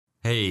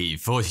Hey,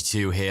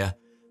 42 here.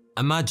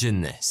 Imagine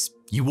this.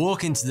 You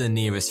walk into the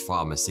nearest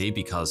pharmacy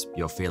because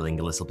you're feeling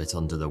a little bit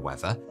under the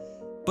weather,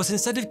 but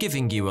instead of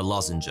giving you a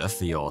lozenge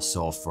for your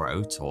sore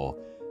throat, or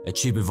a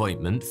tube of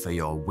ointment for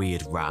your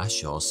weird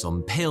rash, or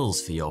some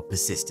pills for your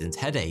persistent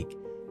headache,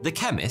 the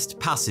chemist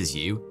passes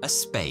you a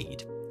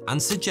spade and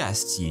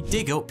suggests you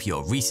dig up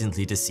your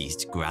recently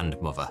deceased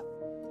grandmother.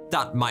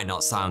 That might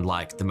not sound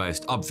like the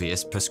most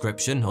obvious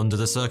prescription under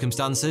the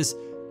circumstances.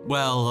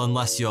 Well,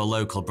 unless your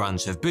local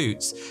branch of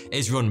Boots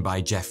is run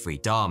by Jeffrey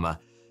Dahmer.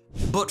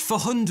 But for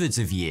hundreds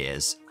of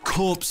years,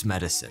 corpse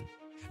medicine,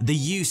 the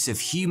use of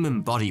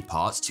human body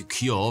parts to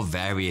cure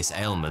various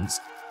ailments,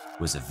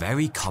 was a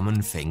very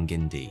common thing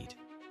indeed.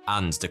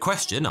 And the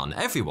question on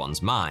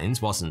everyone's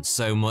minds wasn't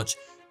so much,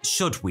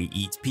 should we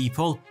eat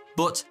people,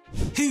 but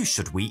who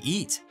should we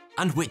eat,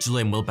 and which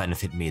limb will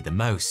benefit me the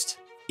most?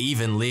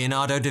 Even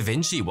Leonardo da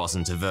Vinci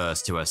wasn't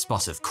averse to a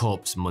spot of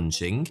corpse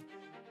munching.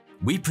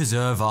 "We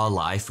preserve our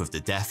life with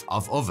the death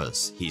of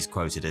others," he's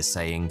quoted as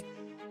saying.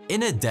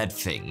 "In a dead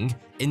thing,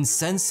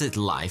 insensate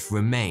life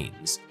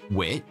remains,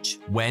 which,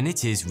 when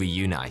it is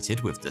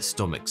reunited with the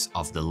stomachs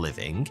of the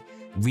living,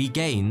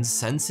 regains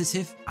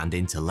sensitive and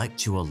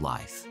intellectual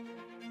life."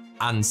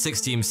 And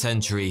 16th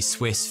century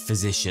Swiss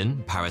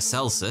physician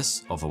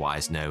Paracelsus,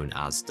 otherwise known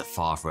as the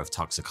father of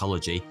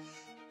toxicology,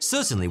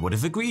 certainly would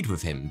have agreed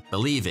with him,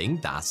 believing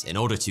that in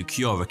order to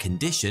cure a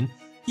condition,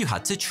 you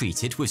had to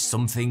treat it with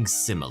something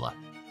similar.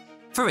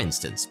 For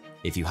instance,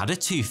 if you had a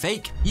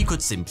toothache, you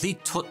could simply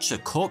touch a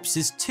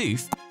corpse's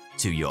tooth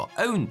to your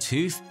own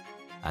tooth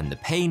and the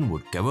pain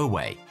would go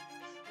away.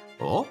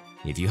 Or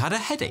if you had a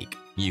headache,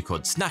 you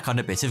could snack on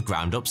a bit of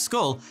ground up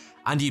skull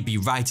and you'd be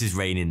right as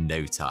rain in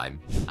no time.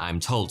 I'm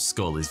told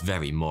skull is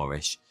very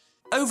Moorish.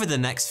 Over the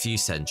next few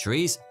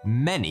centuries,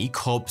 many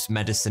corpse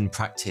medicine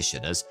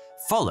practitioners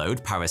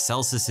followed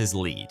Paracelsus's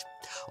lead,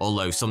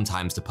 although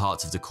sometimes the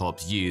parts of the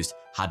corpse used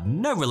had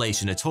no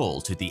relation at all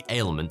to the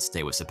ailment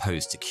they were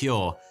supposed to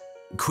cure.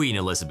 Queen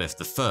Elizabeth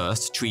I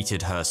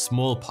treated her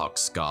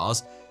smallpox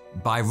scars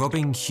by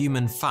rubbing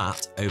human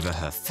fat over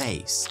her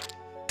face.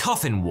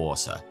 Coffin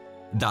water,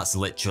 that's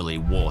literally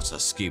water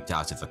scooped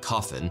out of a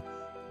coffin,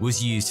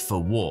 was used for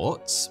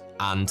warts,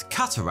 and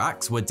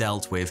cataracts were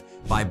dealt with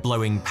by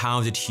blowing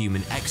powdered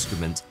human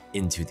excrement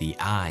into the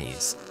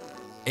eyes.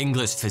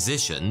 English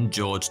physician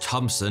George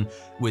Thompson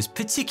was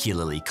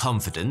particularly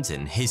confident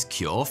in his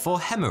cure for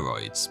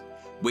hemorrhoids,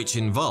 which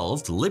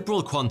involved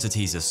liberal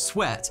quantities of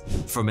sweat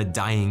from a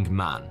dying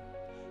man.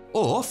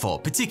 Or, for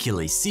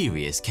particularly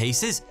serious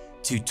cases,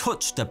 to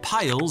touch the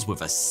piles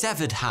with a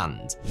severed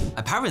hand.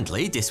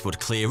 Apparently, this would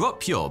clear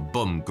up your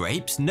bum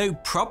grapes no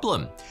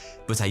problem,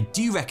 but I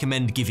do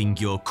recommend giving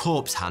your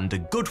corpse hand a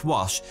good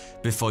wash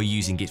before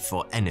using it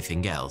for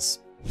anything else.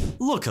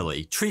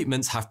 Luckily,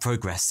 treatments have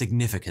progressed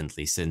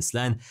significantly since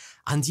then,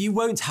 and you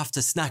won't have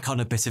to snack on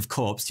a bit of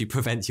corpse to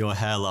prevent your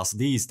hair loss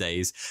these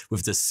days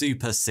with the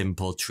super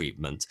simple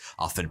treatment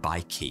offered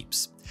by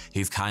Keeps,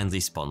 who've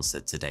kindly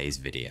sponsored today's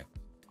video.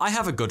 I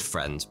have a good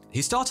friend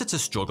who started to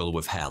struggle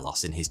with hair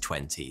loss in his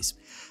 20s,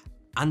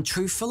 and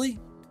truthfully,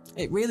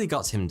 it really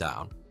got him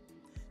down.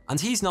 And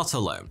he's not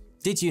alone.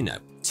 Did you know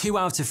 2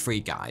 out of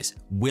 3 guys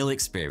will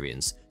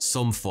experience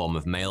some form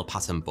of male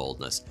pattern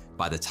baldness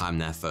by the time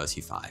they're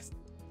 35?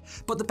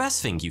 But the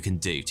best thing you can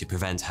do to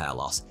prevent hair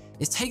loss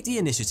is take the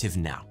initiative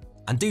now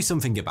and do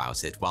something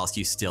about it whilst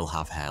you still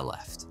have hair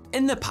left.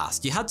 In the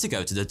past, you had to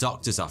go to the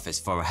doctor's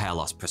office for a hair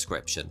loss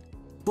prescription.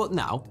 But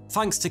now,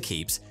 thanks to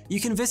Keeps, you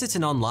can visit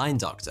an online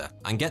doctor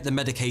and get the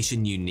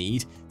medication you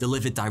need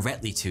delivered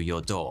directly to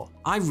your door.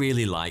 I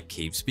really like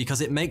Keeps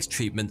because it makes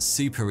treatment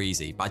super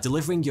easy by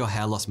delivering your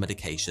hair loss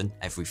medication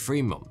every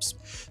 3 months,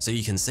 so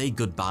you can say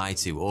goodbye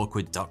to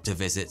awkward doctor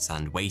visits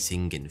and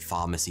waiting in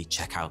pharmacy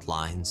checkout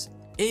lines.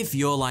 If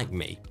you're like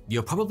me,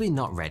 you're probably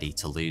not ready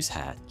to lose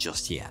hair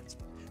just yet.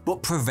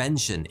 But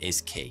prevention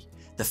is key.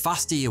 The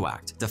faster you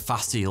act, the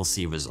faster you'll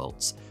see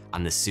results.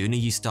 And the sooner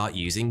you start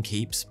using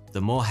Keeps, the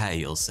more hair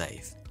you'll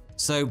save.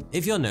 So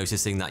if you're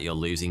noticing that you're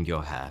losing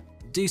your hair,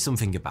 do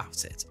something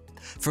about it.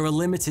 For a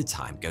limited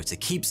time, go to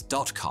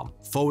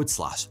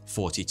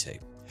keeps.com/42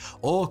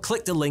 or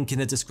click the link in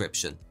the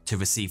description to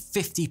receive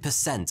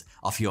 50%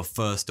 off your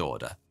first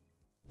order.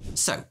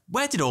 So,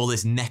 where did all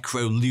this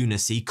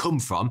necro-lunacy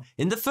come from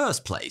in the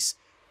first place?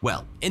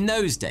 Well, in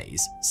those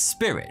days,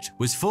 spirit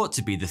was thought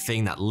to be the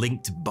thing that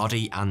linked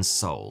body and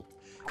soul,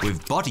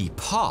 with body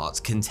parts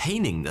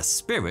containing the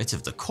spirit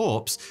of the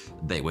corpse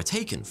they were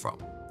taken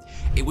from.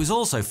 It was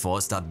also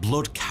thought that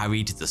blood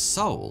carried the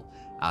soul,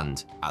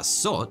 and as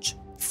such,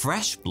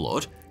 fresh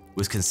blood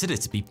was considered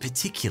to be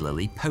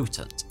particularly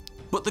potent.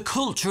 But the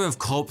culture of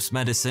corpse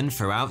medicine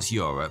throughout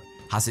Europe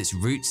has its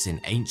roots in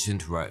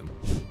ancient Rome,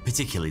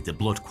 particularly the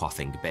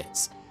blood-quaffing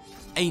bits.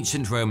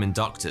 Ancient Roman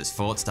doctors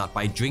thought that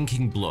by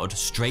drinking blood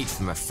straight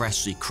from a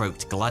freshly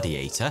croaked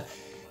gladiator,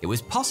 it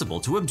was possible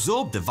to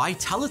absorb the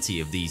vitality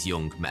of these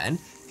young men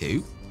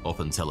who, up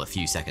until a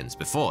few seconds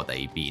before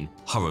they'd been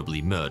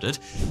horribly murdered,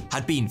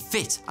 had been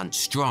fit and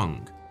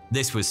strong.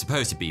 This was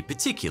supposed to be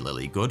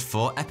particularly good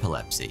for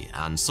epilepsy,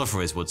 and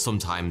sufferers would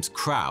sometimes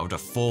crowd a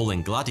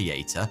fallen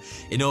gladiator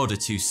in order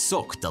to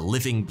suck the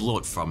living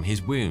blood from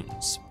his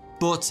wounds.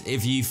 But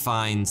if you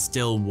find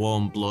still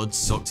warm blood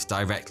sucked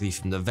directly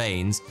from the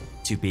veins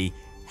to be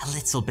a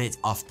little bit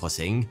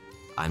off-putting,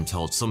 I'm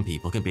told some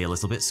people can be a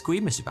little bit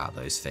squeamish about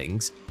those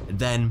things,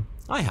 then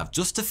I have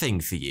just a thing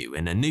for you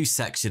in a new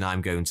section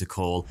I'm going to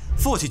call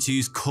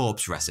 42's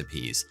Corpse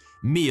Recipes,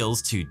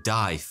 Meals to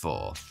Die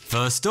For.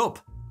 First up,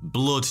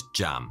 blood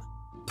jam.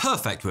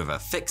 Perfect with a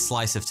thick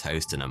slice of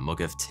toast and a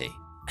mug of tea.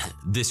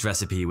 This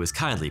recipe was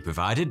kindly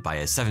provided by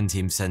a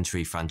 17th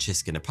century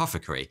Franciscan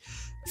apothecary.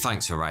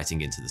 Thanks for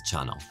writing into the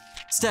channel.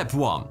 Step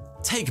 1.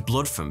 Take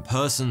blood from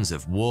persons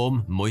of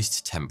warm,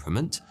 moist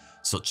temperament,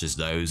 such as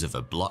those of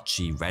a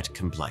blotchy red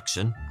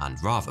complexion and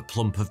rather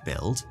plump of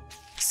build.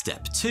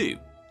 Step 2.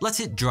 Let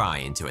it dry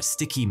into a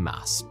sticky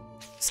mass.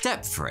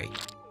 Step 3.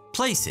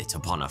 Place it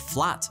upon a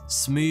flat,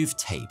 smooth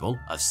table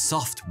of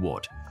soft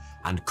wood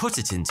and cut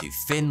it into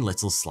thin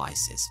little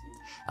slices,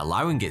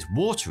 allowing its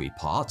watery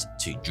part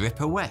to drip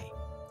away.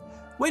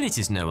 When it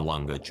is no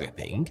longer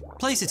dripping,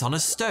 place it on a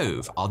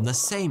stove on the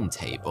same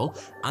table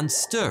and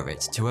stir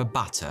it to a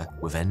batter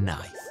with a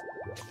knife.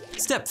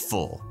 Step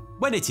 4.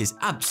 When it is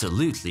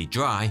absolutely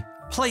dry,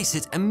 place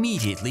it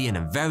immediately in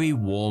a very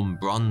warm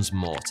bronze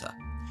mortar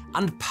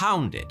and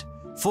pound it,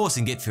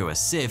 forcing it through a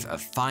sieve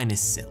of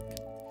finest silk.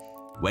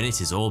 When it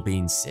has all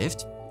been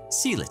sieved,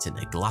 seal it in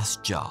a glass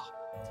jar.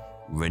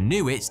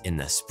 Renew it in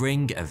the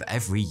spring of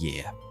every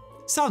year.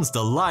 Sounds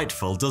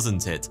delightful,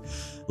 doesn't it?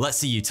 Let's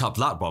see you top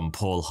that one,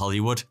 Paul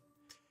Hollywood.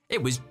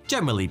 It was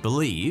generally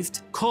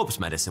believed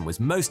corpse medicine was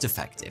most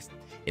effective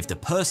if the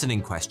person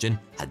in question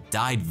had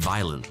died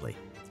violently.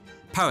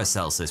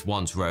 Paracelsus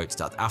once wrote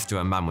that after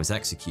a man was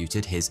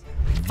executed, his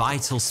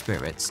vital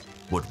spirits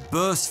would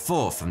burst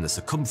forth from the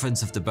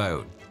circumference of the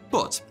bone.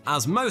 But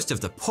as most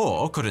of the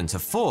poor couldn't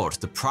afford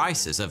the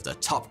prices of the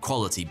top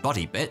quality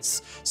body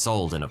bits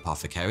sold in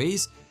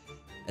apothecaries,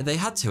 they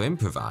had to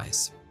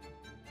improvise.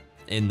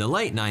 In the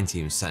late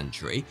 19th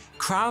century,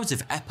 crowds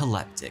of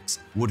epileptics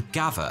would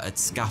gather at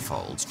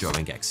scaffolds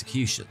during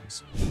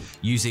executions,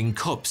 using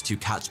cups to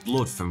catch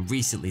blood from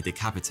recently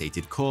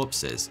decapitated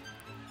corpses.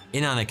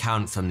 In an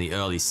account from the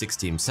early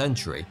 16th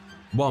century,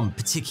 one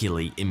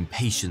particularly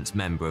impatient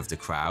member of the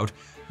crowd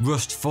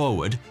rushed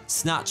forward,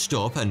 snatched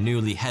up a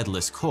newly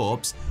headless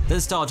corpse, then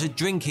started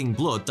drinking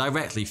blood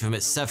directly from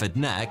its severed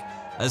neck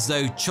as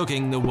though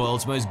chugging the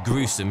world's most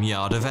gruesome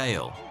yard of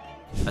ale.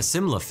 A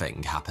similar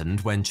thing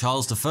happened when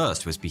Charles I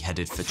was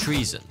beheaded for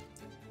treason.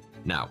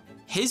 Now,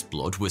 his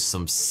blood was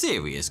some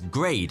serious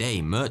grade A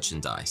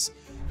merchandise.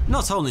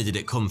 Not only did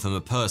it come from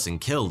a person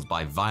killed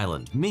by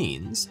violent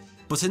means,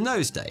 but in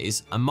those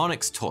days, a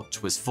monarch's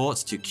touch was thought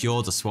to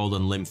cure the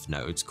swollen lymph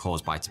nodes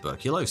caused by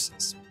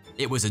tuberculosis.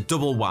 It was a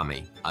double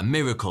whammy, a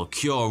miracle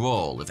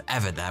cure-all if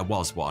ever there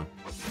was one.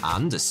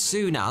 And as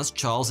soon as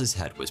Charles's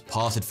head was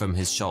parted from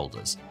his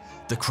shoulders,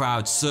 the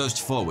crowd surged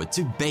forward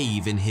to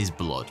bathe in his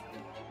blood.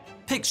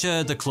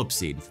 Picture the club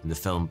scene from the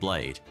film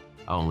Blade,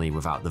 only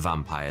without the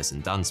vampires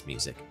and dance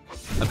music.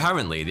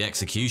 Apparently, the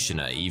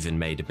executioner even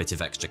made a bit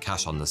of extra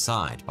cash on the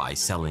side by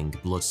selling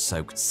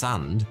blood-soaked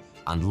sand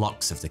and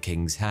locks of the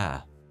king's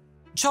hair.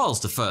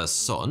 Charles I's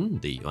son,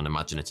 the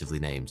unimaginatively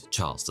named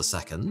Charles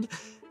II,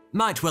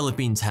 might well have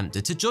been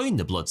tempted to join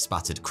the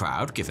blood-spattered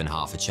crowd given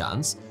half a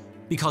chance,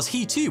 because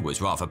he too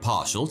was rather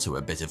partial to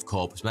a bit of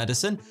corpse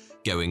medicine,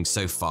 going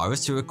so far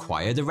as to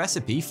acquire the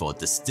recipe for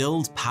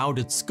distilled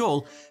powdered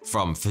skull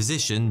from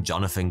physician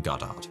Jonathan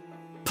Goddard.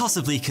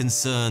 Possibly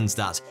concerned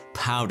that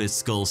powdered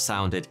skull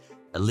sounded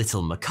a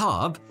little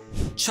macabre,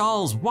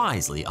 Charles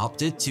wisely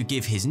opted to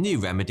give his new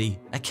remedy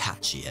a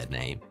catchier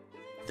name: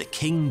 the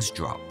King's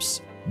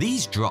Drops.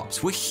 These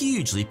drops were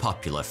hugely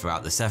popular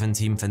throughout the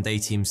 17th and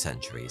 18th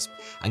centuries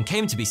and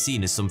came to be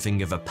seen as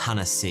something of a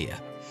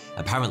panacea,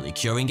 apparently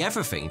curing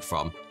everything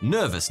from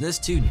nervousness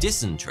to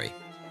dysentery.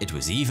 It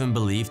was even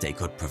believed they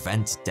could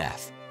prevent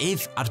death,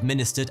 if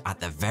administered at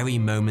the very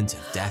moment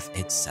of death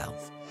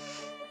itself.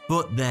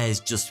 But there's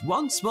just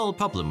one small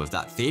problem with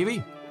that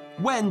theory.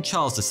 When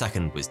Charles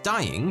II was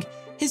dying,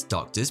 his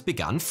doctors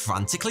began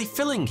frantically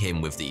filling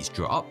him with these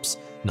drops,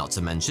 not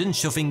to mention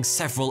shoving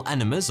several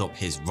enemas up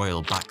his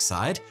royal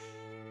backside.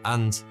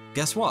 And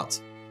guess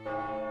what?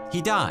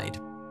 He died.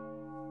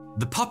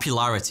 The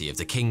popularity of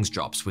the King's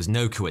Drops was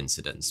no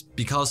coincidence,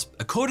 because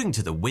according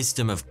to the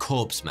wisdom of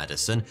corpse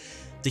medicine,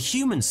 the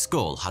human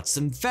skull had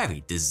some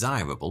very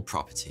desirable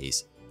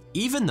properties.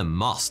 Even the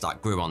moss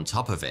that grew on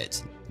top of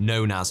it,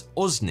 known as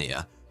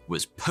usnea,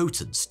 was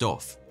potent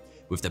stuff,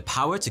 with the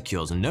power to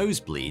cure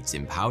nosebleeds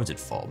in powdered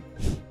form.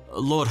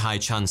 Lord High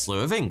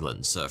Chancellor of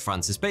England, Sir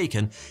Francis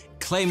Bacon,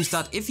 claims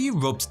that if you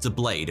rubbed the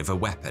blade of a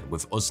weapon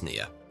with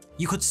usnea,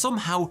 you could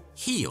somehow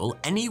heal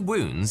any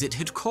wounds it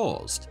had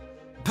caused.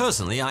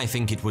 Personally, I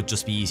think it would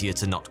just be easier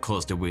to not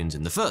cause the wounds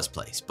in the first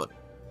place, but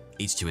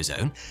each to his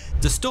own.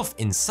 The stuff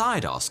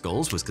inside our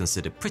skulls was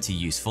considered pretty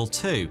useful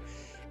too.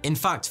 In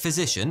fact,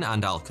 physician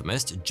and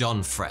alchemist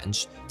John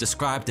French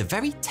described a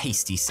very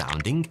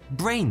tasty-sounding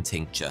brain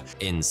tincture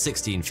in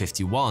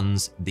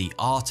 1651's The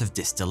Art of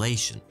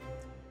Distillation.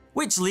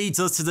 Which leads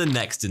us to the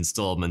next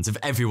installment of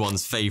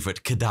everyone's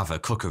favourite cadaver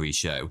cookery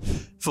show,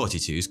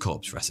 42's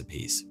Corpse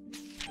Recipes.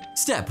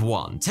 Step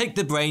 1. Take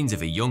the brains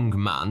of a young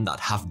man that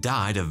have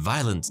died a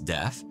violent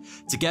death,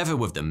 together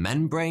with the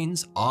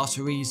membranes,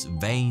 arteries,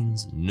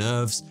 veins,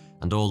 nerves,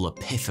 and all the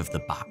pith of the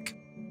back.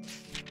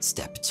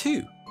 Step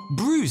 2.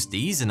 Bruise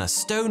these in a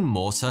stone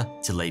mortar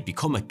till they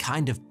become a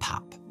kind of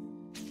pap.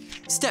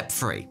 Step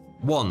 3.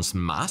 Once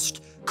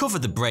mashed, cover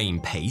the brain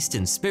paste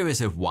in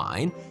spirit of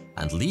wine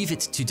and leave it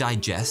to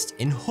digest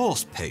in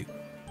horse poo.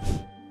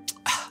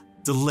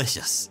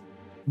 Delicious.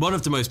 One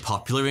of the most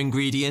popular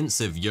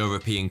ingredients of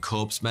European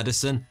corpse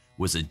medicine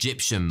was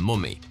Egyptian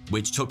mummy,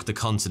 which took the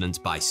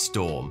continent by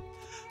storm.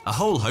 A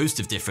whole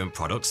host of different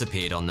products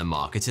appeared on the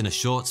market in a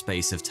short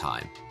space of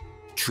time.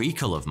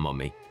 Treacle of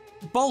mummy,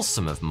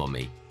 balsam of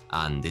mummy,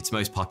 and its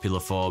most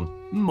popular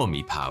form,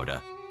 mummy powder,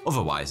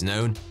 otherwise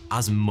known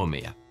as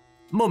mummia.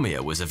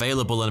 Mummia was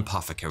available in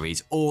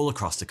apothecaries all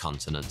across the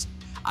continent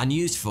and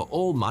used for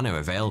all manner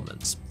of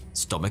ailments: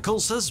 stomach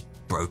ulcers,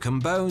 broken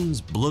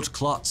bones, blood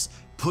clots,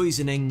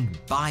 poisoning,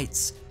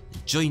 bites,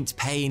 joint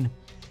pain.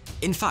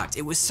 In fact,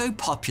 it was so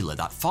popular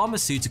that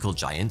pharmaceutical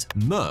giant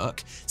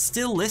Merck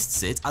still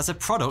lists it as a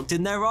product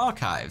in their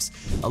archives,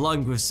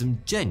 along with some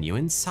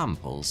genuine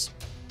samples.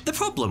 The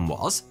problem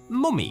was,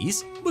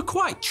 mummies were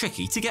quite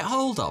tricky to get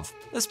hold of,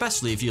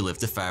 especially if you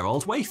lived a fair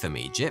old way from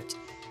Egypt.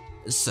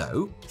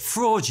 So,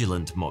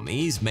 fraudulent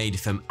mummies made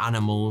from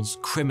animals,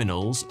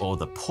 criminals, or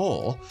the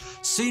poor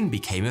soon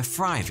became a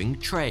thriving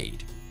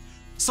trade.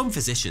 Some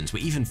physicians were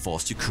even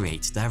forced to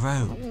create their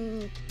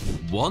own.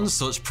 One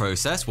such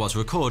process was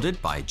recorded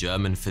by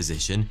German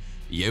physician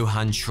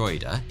Johann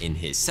Schröder in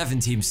his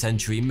 17th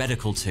century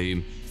medical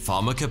tome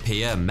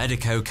Pharmacopoeia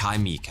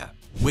Medico-Chymica.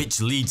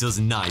 Which leads us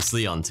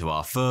nicely onto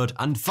our third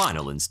and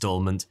final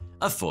installment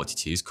of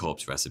 42's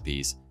Corpse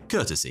Recipes,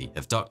 courtesy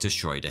of Dr.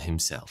 Schröder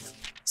himself.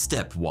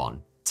 Step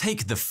 1.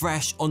 Take the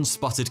fresh,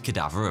 unspotted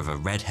cadaver of a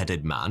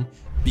red-headed man,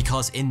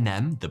 because in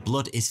them the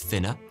blood is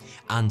thinner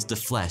and the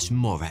flesh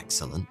more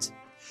excellent.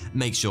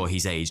 Make sure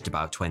he's aged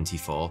about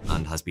 24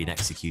 and has been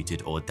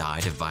executed or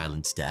died a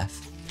violent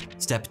death.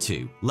 Step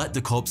 2. Let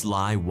the corpse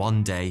lie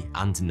one day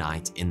and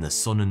night in the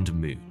sun and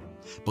moon.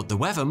 But the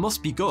weather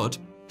must be good.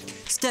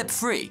 Step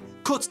 3.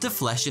 Cut the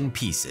flesh in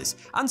pieces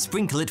and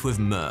sprinkle it with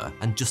myrrh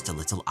and just a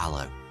little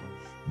aloe.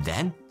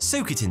 Then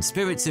soak it in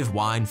spirits of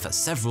wine for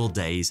several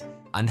days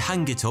and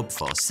hang it up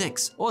for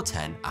 6 or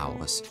 10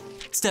 hours.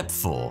 Step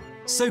 4.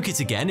 Soak it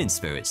again in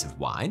spirits of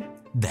wine.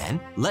 Then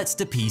let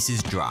the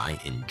pieces dry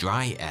in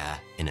dry air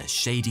in a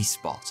shady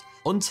spot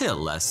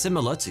until they're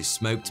similar to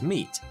smoked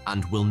meat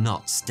and will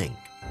not stink.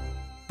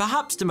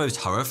 Perhaps the most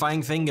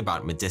horrifying thing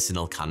about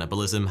medicinal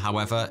cannibalism,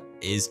 however,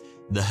 is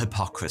the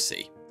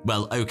hypocrisy.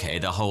 Well, okay,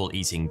 the whole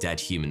eating dead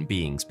human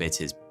beings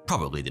bit is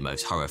probably the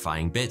most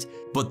horrifying bit,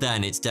 but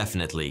then it's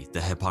definitely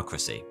the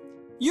hypocrisy.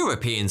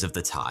 Europeans of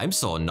the time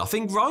saw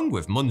nothing wrong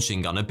with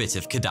munching on a bit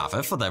of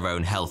cadaver for their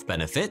own health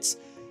benefits,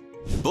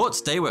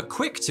 but they were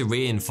quick to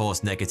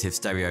reinforce negative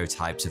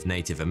stereotypes of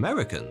Native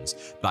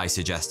Americans by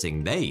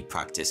suggesting they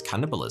practiced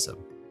cannibalism.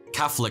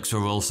 Catholics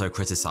were also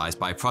criticized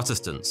by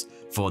Protestants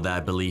for their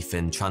belief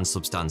in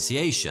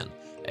transubstantiation,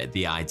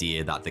 the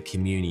idea that the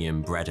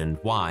communion bread and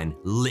wine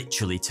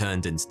literally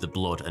turned into the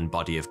blood and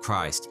body of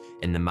Christ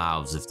in the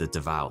mouths of the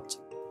devout.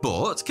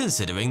 But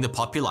considering the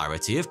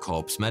popularity of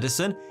corpse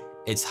medicine,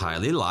 it's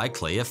highly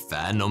likely a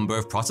fair number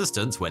of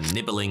Protestants were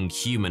nibbling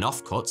human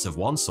offcuts of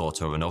one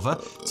sort or another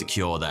to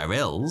cure their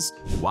ills,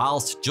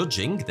 whilst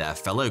judging their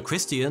fellow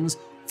Christians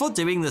for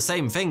doing the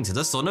same thing to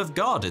the Son of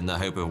God in the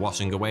hope of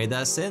washing away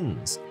their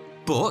sins.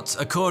 But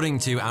according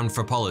to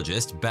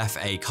anthropologist Beth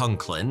A.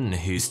 Conklin,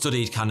 who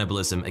studied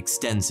cannibalism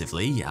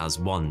extensively, as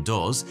one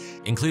does,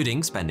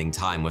 including spending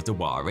time with the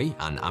Wari,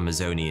 an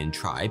Amazonian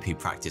tribe who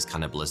practiced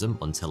cannibalism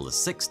until the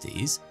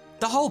 60s,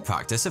 the whole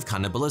practice of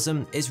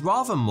cannibalism is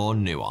rather more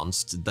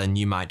nuanced than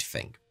you might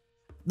think.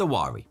 The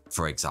Wari,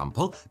 for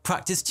example,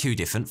 practiced two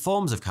different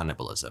forms of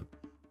cannibalism.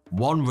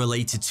 One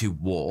related to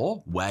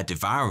war, where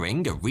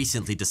devouring a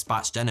recently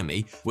dispatched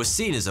enemy was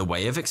seen as a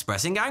way of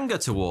expressing anger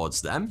towards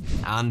them,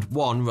 and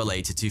one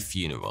related to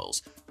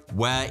funerals,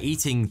 where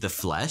eating the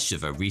flesh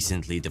of a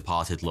recently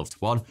departed loved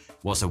one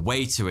was a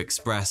way to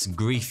express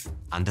grief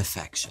and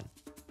affection.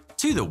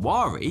 To the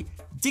Wari,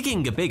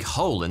 digging a big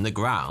hole in the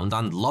ground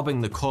and lobbing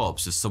the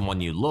corpse of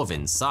someone you love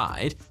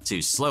inside to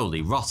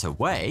slowly rot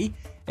away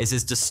is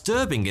as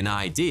disturbing an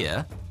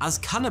idea as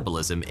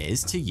cannibalism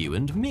is to you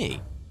and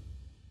me.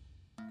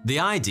 The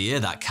idea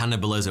that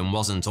cannibalism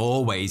wasn't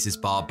always as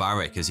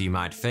barbaric as you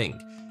might think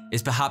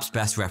is perhaps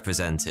best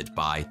represented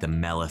by the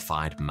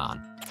mellified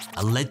man,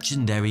 a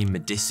legendary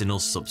medicinal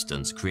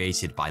substance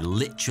created by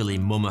literally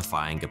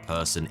mummifying a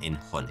person in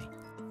honey.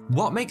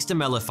 What makes the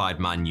mellified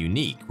man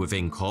unique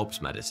within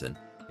corpse medicine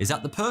is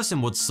that the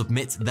person would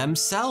submit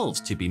themselves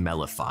to be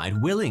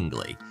mellified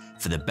willingly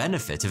for the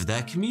benefit of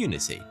their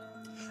community.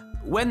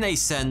 when they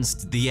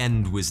sensed the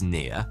end was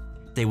near,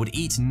 they would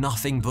eat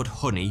nothing but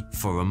honey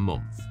for a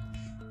month,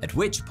 at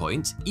which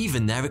point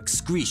even their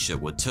excreta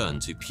would turn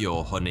to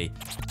pure honey.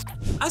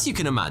 As you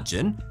can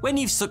imagine, when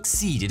you've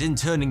succeeded in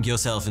turning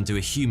yourself into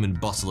a human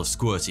bottle of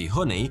squirty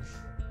honey,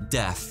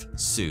 death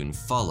soon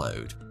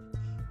followed.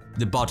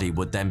 The body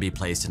would then be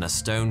placed in a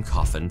stone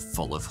coffin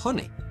full of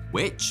honey,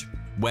 which,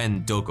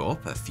 when dug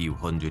up a few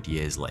hundred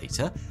years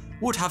later,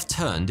 would have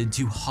turned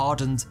into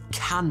hardened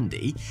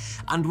candy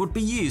and would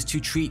be used to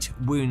treat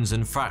wounds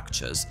and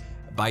fractures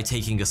by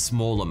taking a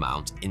small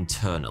amount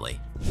internally.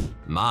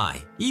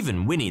 My,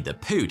 even Winnie the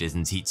Pooh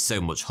didn't eat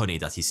so much honey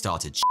that he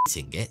started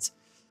shitting it.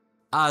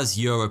 As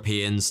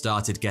Europeans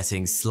started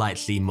getting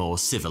slightly more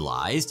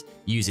civilized,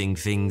 using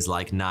things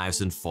like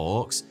knives and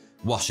forks,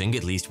 washing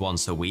at least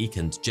once a week,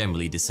 and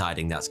generally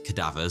deciding that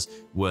cadavers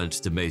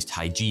weren't the most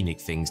hygienic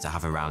things to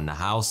have around the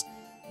house,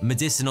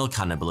 medicinal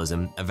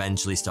cannibalism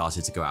eventually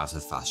started to go out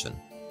of fashion.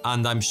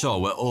 And I'm sure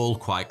we're all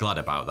quite glad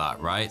about that,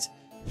 right?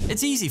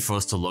 It's easy for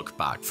us to look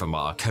back from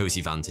our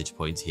cozy vantage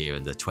point here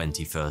in the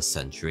 21st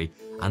century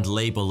and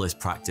label this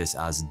practice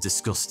as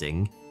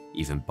disgusting,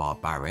 even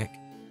barbaric.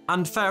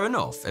 And fair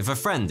enough, if a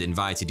friend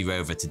invited you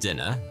over to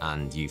dinner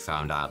and you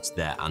found out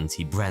their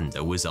Auntie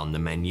Brenda was on the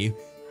menu,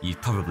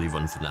 you'd probably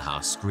run from the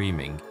house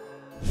screaming.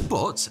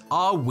 But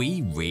are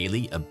we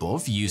really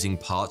above using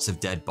parts of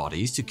dead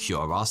bodies to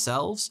cure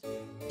ourselves,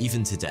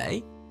 even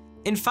today?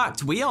 In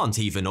fact, we aren't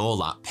even all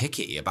that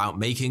picky about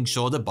making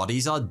sure the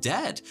bodies are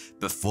dead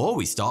before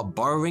we start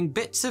borrowing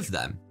bits of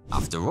them.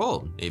 After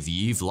all, if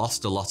you've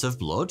lost a lot of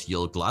blood,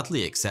 you'll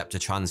gladly accept a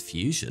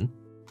transfusion.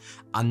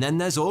 And then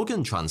there's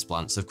organ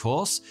transplants, of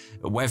course,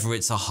 whether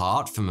it's a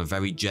heart from a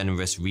very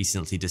generous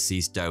recently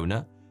deceased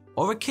donor,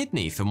 or a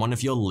kidney from one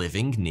of your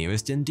living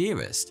nearest and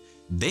dearest.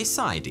 This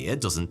idea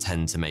doesn't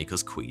tend to make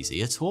us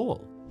queasy at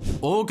all.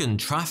 Organ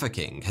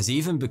trafficking has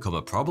even become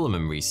a problem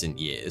in recent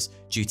years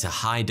due to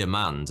high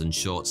demand and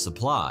short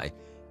supply,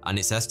 and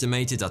it's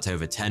estimated that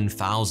over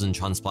 10,000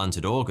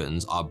 transplanted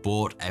organs are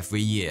bought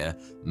every year,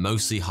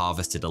 mostly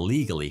harvested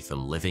illegally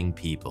from living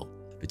people.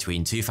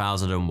 Between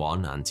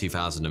 2001 and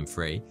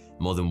 2003,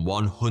 more than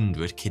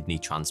 100 kidney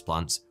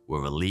transplants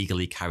were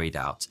illegally carried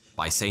out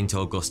by St.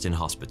 Augustine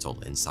Hospital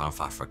in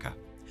South Africa.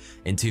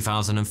 In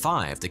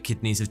 2005, the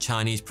kidneys of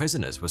Chinese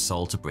prisoners were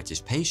sold to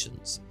British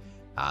patients.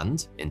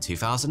 And in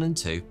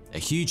 2002, a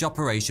huge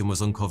operation was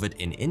uncovered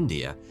in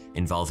India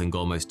involving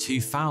almost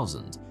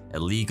 2,000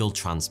 illegal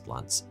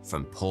transplants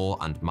from poor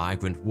and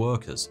migrant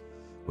workers,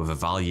 with a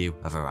value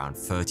of around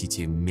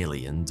 $32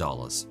 million.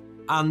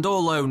 And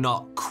although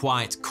not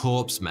quite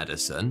corpse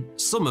medicine,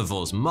 some of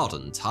us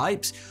modern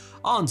types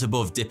aren't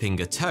above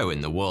dipping a toe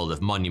in the world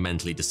of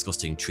monumentally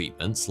disgusting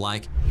treatments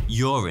like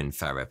urine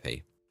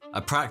therapy,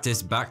 a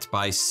practice backed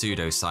by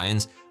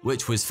pseudoscience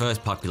which was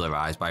first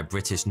popularized by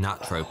British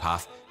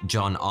naturopath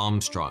John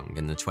Armstrong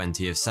in the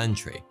 20th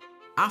century.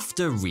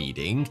 After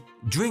reading,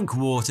 "Drink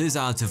waters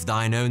out of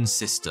thine own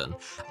cistern,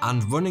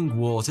 and running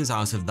waters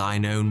out of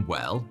thine own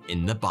well"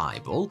 in the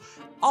Bible,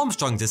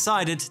 Armstrong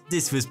decided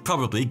this was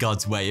probably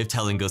God's way of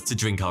telling us to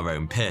drink our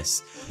own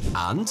piss.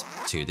 And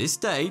to this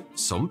day,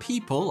 some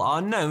people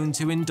are known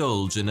to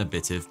indulge in a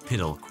bit of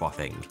piddle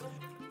quaffing.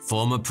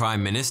 Former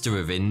Prime Minister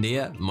of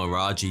India,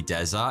 Morarji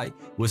Desai,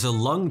 was a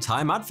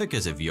long-time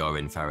advocate of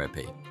urine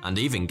therapy and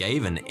even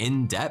gave an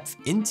in-depth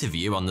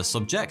interview on the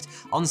subject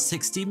on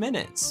 60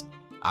 Minutes.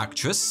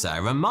 Actress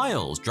Sarah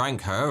Miles drank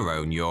her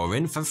own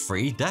urine for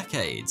 3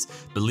 decades,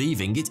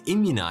 believing it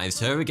immunized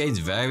her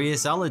against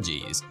various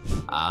allergies.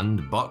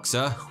 And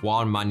boxer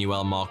Juan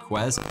Manuel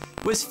Marquez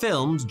was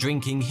filmed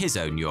drinking his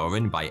own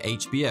urine by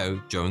HBO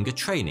during a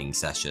training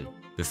session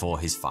before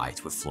his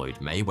fight with Floyd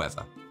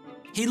Mayweather.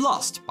 He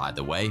lost, by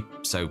the way,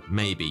 so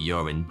maybe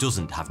urine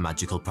doesn't have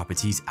magical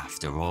properties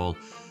after all.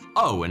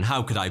 Oh, and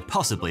how could I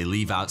possibly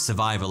leave out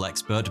survival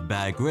expert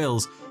Bear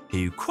Grylls,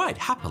 who quite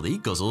happily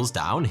guzzles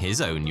down his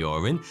own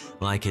urine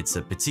like it's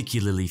a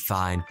particularly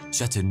fine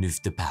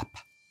Chateauneuf-du-Pape.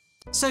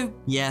 So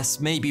yes,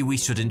 maybe we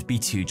shouldn't be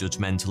too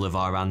judgmental of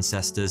our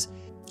ancestors.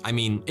 I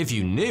mean, if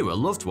you knew a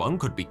loved one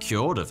could be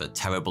cured of a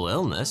terrible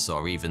illness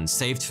or even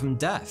saved from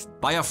death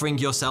by offering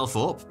yourself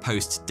up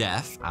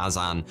post-death as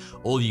an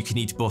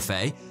all-you-can-eat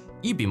buffet,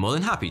 you'd be more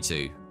than happy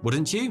to,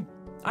 wouldn't you?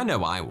 I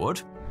know I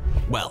would.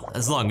 Well,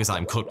 as long as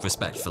I'm cooked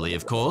respectfully,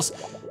 of course,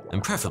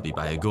 and preferably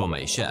by a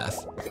gourmet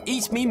chef.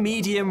 Eat me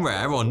medium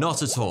rare or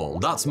not at all,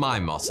 that's my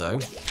motto,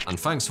 and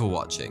thanks for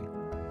watching.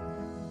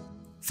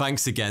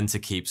 Thanks again to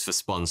Keeps for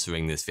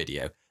sponsoring this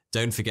video.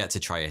 Don't forget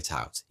to try it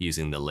out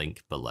using the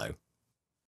link below.